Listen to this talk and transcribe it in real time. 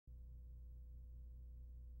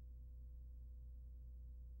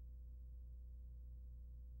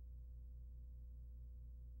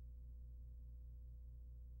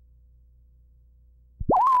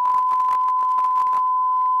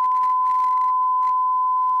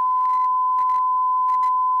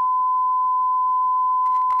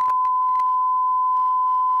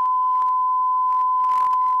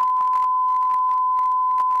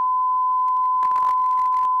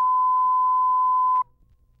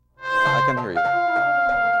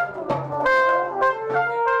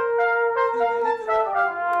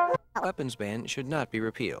weapons ban should not be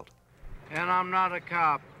repealed. And I'm not a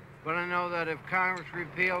cop, but I know that if Congress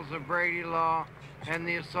repeals the Brady Law and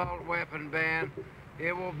the assault weapon ban,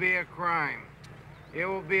 it will be a crime. It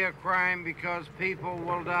will be a crime because people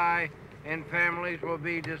will die and families will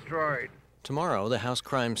be destroyed. Tomorrow, the House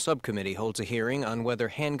Crime Subcommittee holds a hearing on whether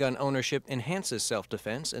handgun ownership enhances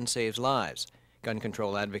self-defense and saves lives. Gun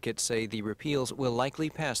control advocates say the repeals will likely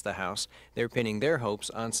pass the House. They're pinning their hopes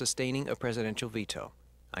on sustaining a presidential veto.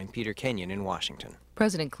 I'm Peter Kenyon in Washington.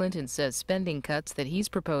 President Clinton says spending cuts that he's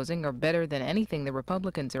proposing are better than anything the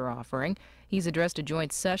Republicans are offering. He's addressed a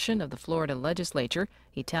joint session of the Florida legislature.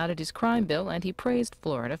 He touted his crime bill and he praised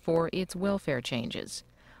Florida for its welfare changes.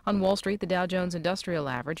 On Wall Street, the Dow Jones Industrial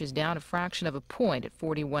Average is down a fraction of a point at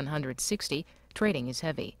 4,160. Trading is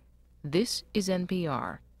heavy. This is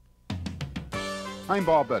NPR. I'm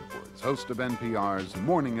Bob Edwards, host of NPR's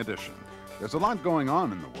Morning Edition. There's a lot going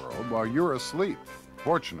on in the world while you're asleep.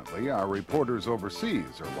 Fortunately, our reporters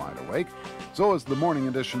overseas are wide awake, so is the Morning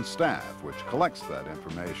Edition staff, which collects that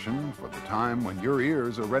information for the time when your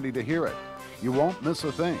ears are ready to hear it. You won't miss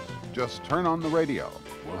a thing. Just turn on the radio.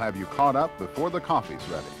 We'll have you caught up before the coffee's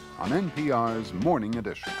ready on NPR's Morning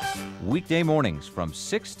Edition. Weekday mornings from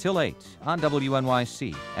 6 till 8 on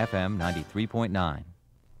WNYC FM 93.9.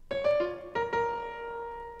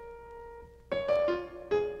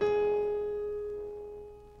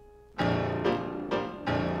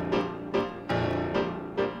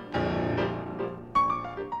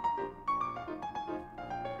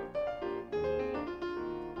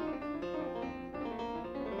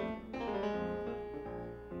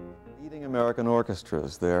 American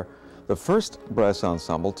orchestras. They're the first brass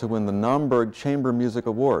ensemble to win the Naumburg Chamber Music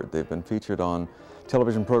Award. They've been featured on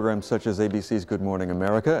television programs such as ABC's Good Morning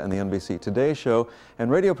America and the NBC Today Show,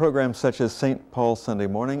 and radio programs such as St. Paul Sunday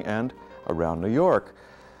Morning and Around New York.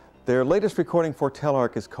 Their latest recording for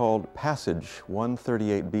Telarc is called Passage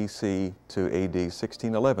 138 BC to AD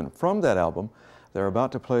 1611. From that album, they're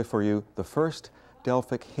about to play for you the first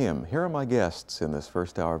Delphic hymn. Here are my guests in this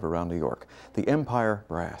first hour of Around New York, the Empire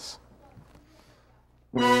Brass.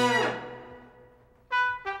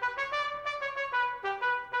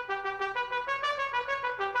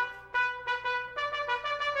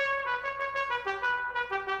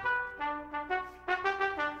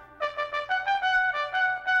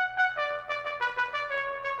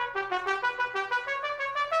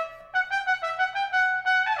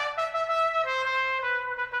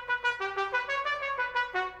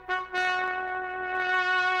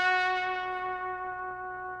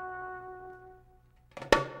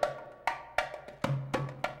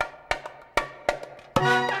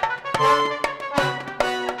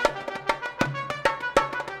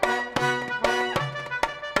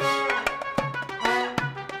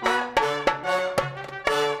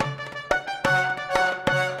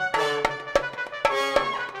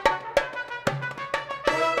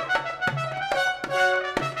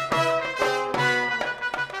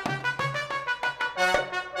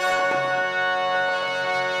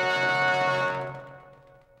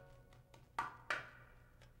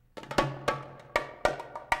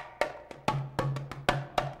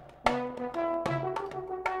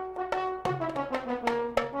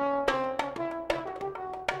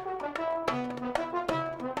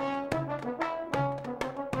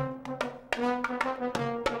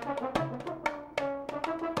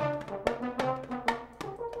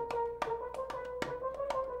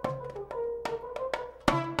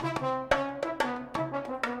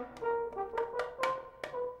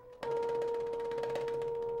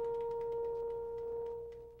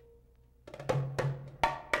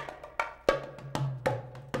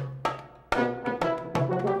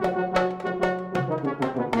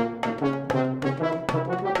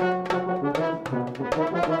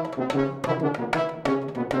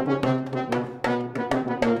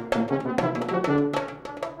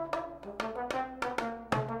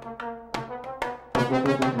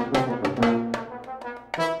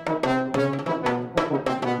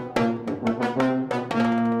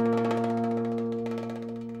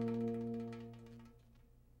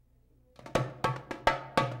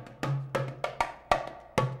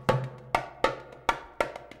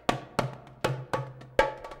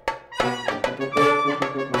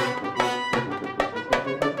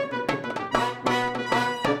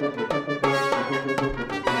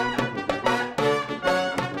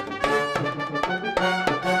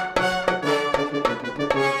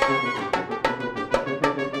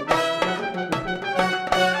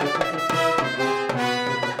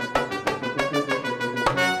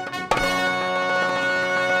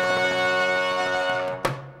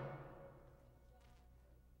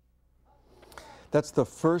 That's the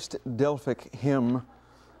first Delphic hymn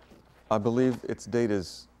I believe its date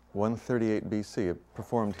is 138 BC. It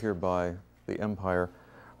performed here by the Empire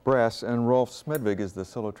Brass, and Rolf Smedvig is the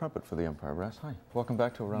solo trumpet for the Empire Brass. Hi, welcome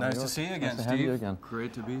back to Around New York. Nice to see you again, Nice to Steve. have you again.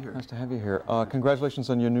 Great to be here. Nice to have you here. Congratulations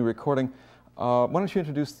on your new recording. Why don't you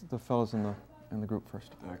introduce the fellows in the group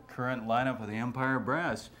first? The current lineup of the Empire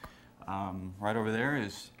Brass. Right over there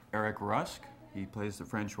is Eric Rusk. He plays the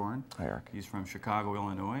French horn. Hi, Eric. He's from Chicago,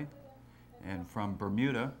 Illinois. And from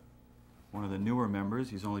Bermuda, one of the newer members.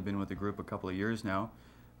 He's only been with the group a couple of years now.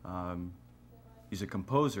 He's a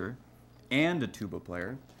composer and a tuba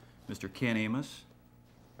player, Mr. Ken Amos,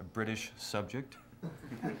 a British subject,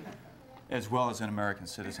 as well as an American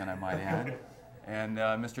citizen, I might add. And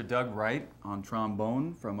Mr. Doug Wright on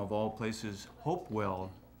trombone from, of all places,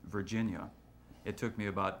 Hopewell, Virginia. It took me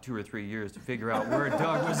about 2 or 3 years to figure out where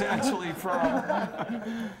Doug was actually from.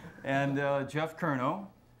 And Jeff Curnow,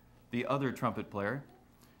 the other trumpet player.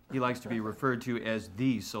 He likes to be referred to as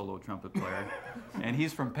the solo trumpet player. And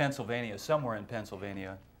he's from Pennsylvania, somewhere in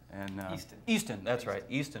Pennsylvania. And, Easton, that's right,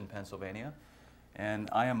 Easton, Pennsylvania. And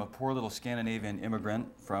I am a poor little Scandinavian immigrant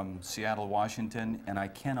from Seattle, Washington, and I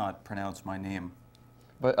cannot pronounce my name.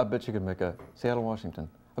 But I bet you could make Seattle, Washington.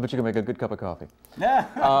 I bet you could make a good cup of coffee. Yeah.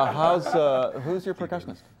 Who's your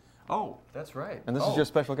percussionist? Oh, that's right. And this is your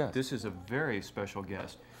special guest. This is a very special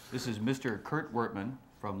guest. This is Mr. Kurt Wertman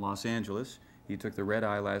from Los Angeles. He took the red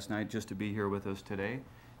eye last night just to be here with us today.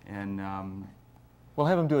 And we'll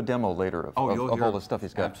have him do a demo later of all the stuff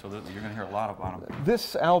he's got. Absolutely. You're going to hear a lot about him.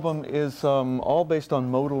 This album is all based on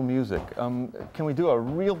modal music. Can we do a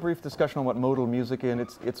real brief discussion on what modal music is? And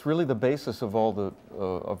it's really the basis of all the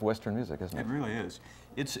of Western music, isn't it? It really is.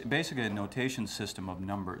 It's basically a notation system of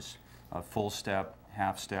numbers, full step,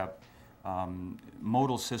 half step.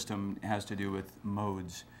 Modal system has to do with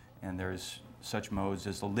modes, and there's such modes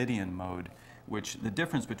as the Lydian mode, which the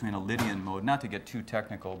difference between a Lydian mode, not to get too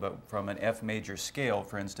technical, but from an F major scale,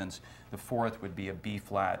 for instance, the fourth would be a B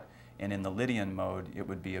flat, and in the Lydian mode, it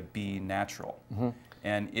would be a B natural. Mm-hmm.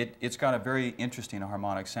 And it's got a very interesting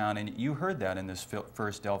harmonic sound, and you heard that in this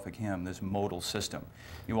first Delphic hymn, this modal system.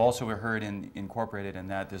 You also heard incorporated in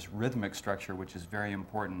that this rhythmic structure, which is very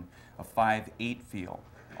important, a 5/8 feel.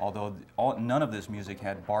 Although none of this music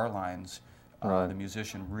had bar lines, right. The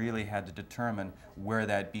musician really had to determine where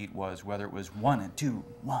that beat was, whether it was 1 and 2,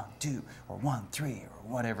 1, 2, or 1, 3,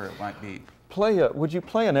 or whatever it might be. Would you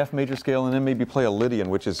play an F major scale and then maybe play a Lydian,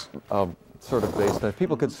 which is sort of based on, if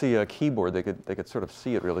people could see a keyboard, they could sort of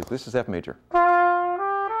see it really. This is F major.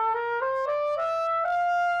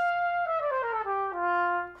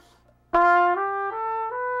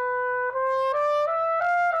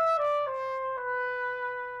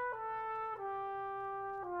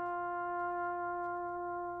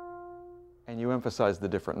 And you emphasize the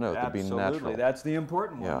different note, the B natural. Absolutely, that's the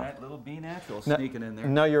important one, Yeah. that little B natural sneaking in there.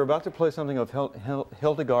 Now you're about to play something of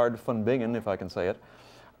Hildegard von Bingen, if I can say it,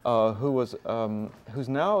 who's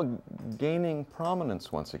now gaining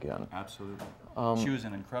prominence once again. Absolutely. She was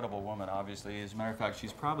an incredible woman, obviously. As a matter of fact,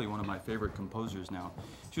 she's probably one of my favorite composers now.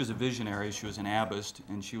 She was a visionary, she was an abbist,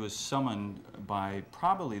 and she was summoned by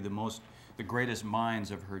probably the greatest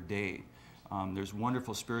minds of her day. There's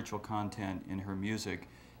wonderful spiritual content in her music.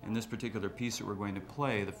 In this particular piece that we're going to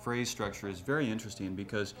play, the phrase structure is very interesting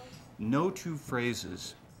because no two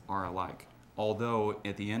phrases are alike. Although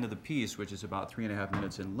at the end of the piece, which is about 3.5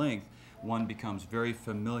 minutes in length, one becomes very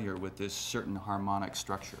familiar with this certain harmonic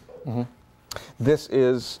structure. Mm-hmm. This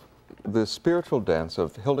is the spiritual dance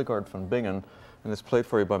of Hildegard von Bingen, and it's played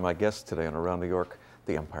for you by my guests today on Around New York,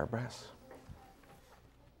 the Empire Brass.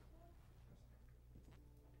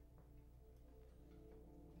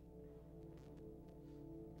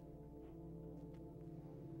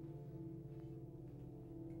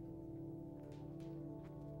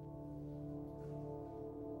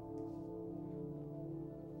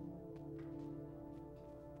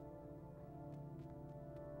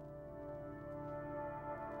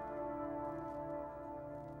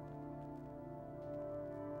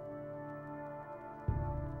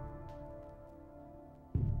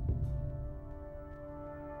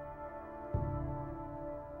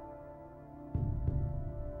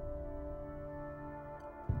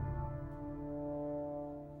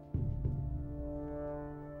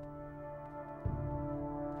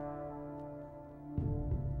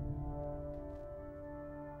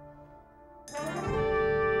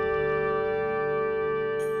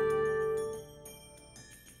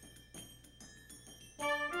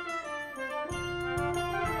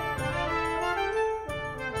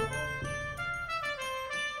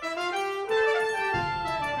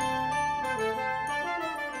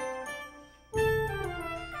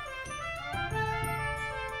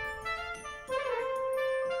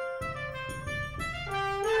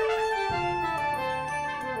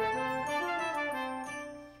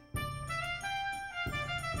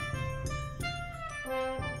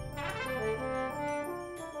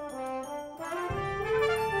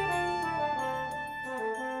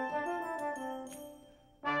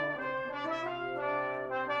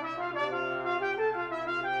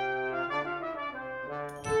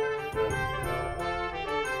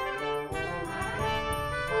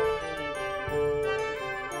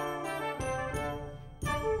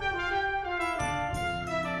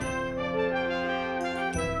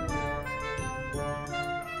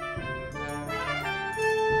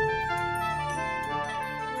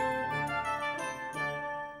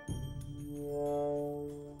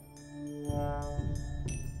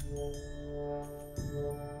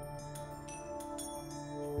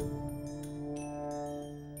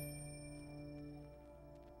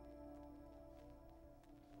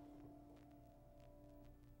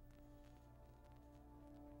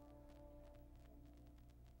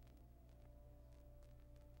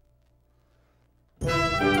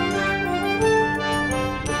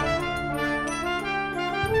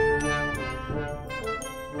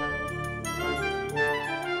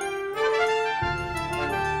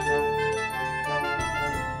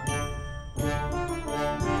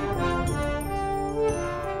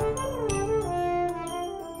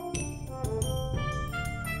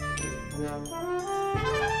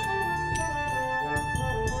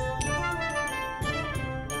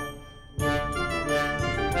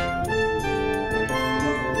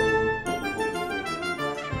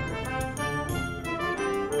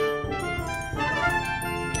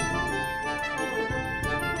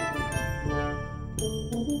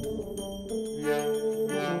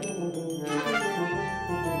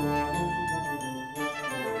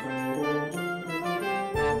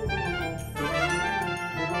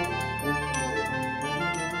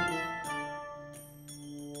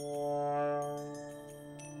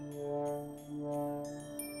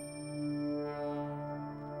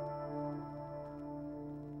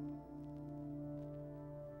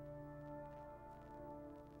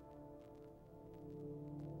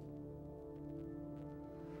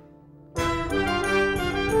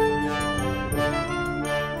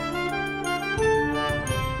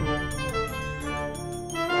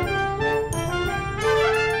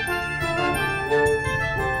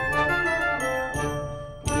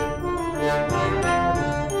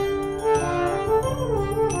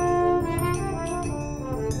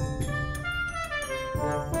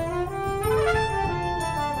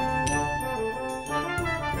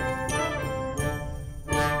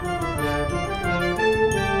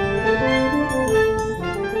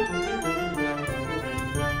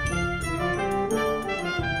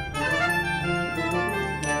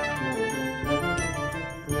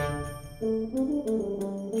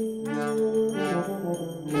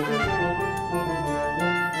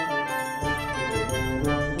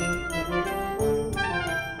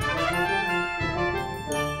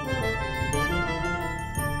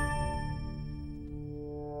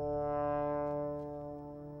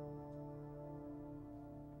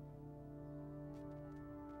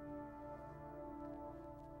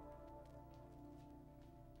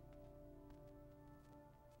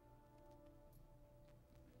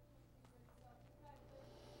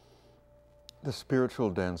 The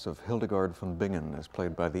spiritual dance of Hildegard von Bingen is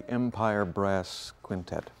played by the Empire Brass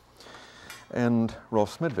Quintet. And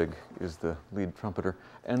Rolf Smidvig is the lead trumpeter.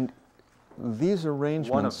 And these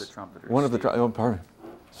arrangements... One of the trumpeters. One of the oh, pardon.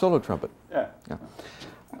 Solo trumpet. Yeah.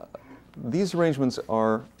 These arrangements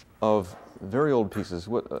are of very old pieces.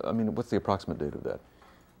 I mean, what's the approximate date of that?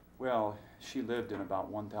 Well, she lived in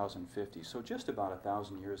about 1050, so just about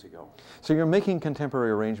 1,000 years ago. So you're making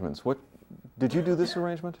contemporary arrangements. What did you do this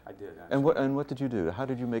arrangement? I did, actually. And what did you do? How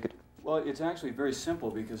did you make it? Well, it's actually very simple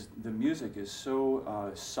because the music is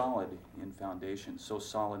so solid in foundation, so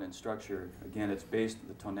solid in structure. Again, it's based,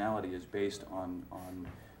 the tonality is based on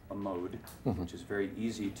a mode, which is very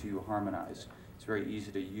easy to harmonize. It's very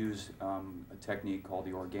easy to use a technique called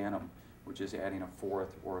the organum, which is adding a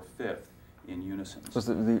fourth or a fifth in unison. It was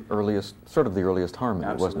the earliest, sort of the earliest harmony,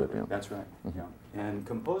 Absolutely. wasn't it? Yeah. That's right. Yeah. And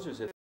composers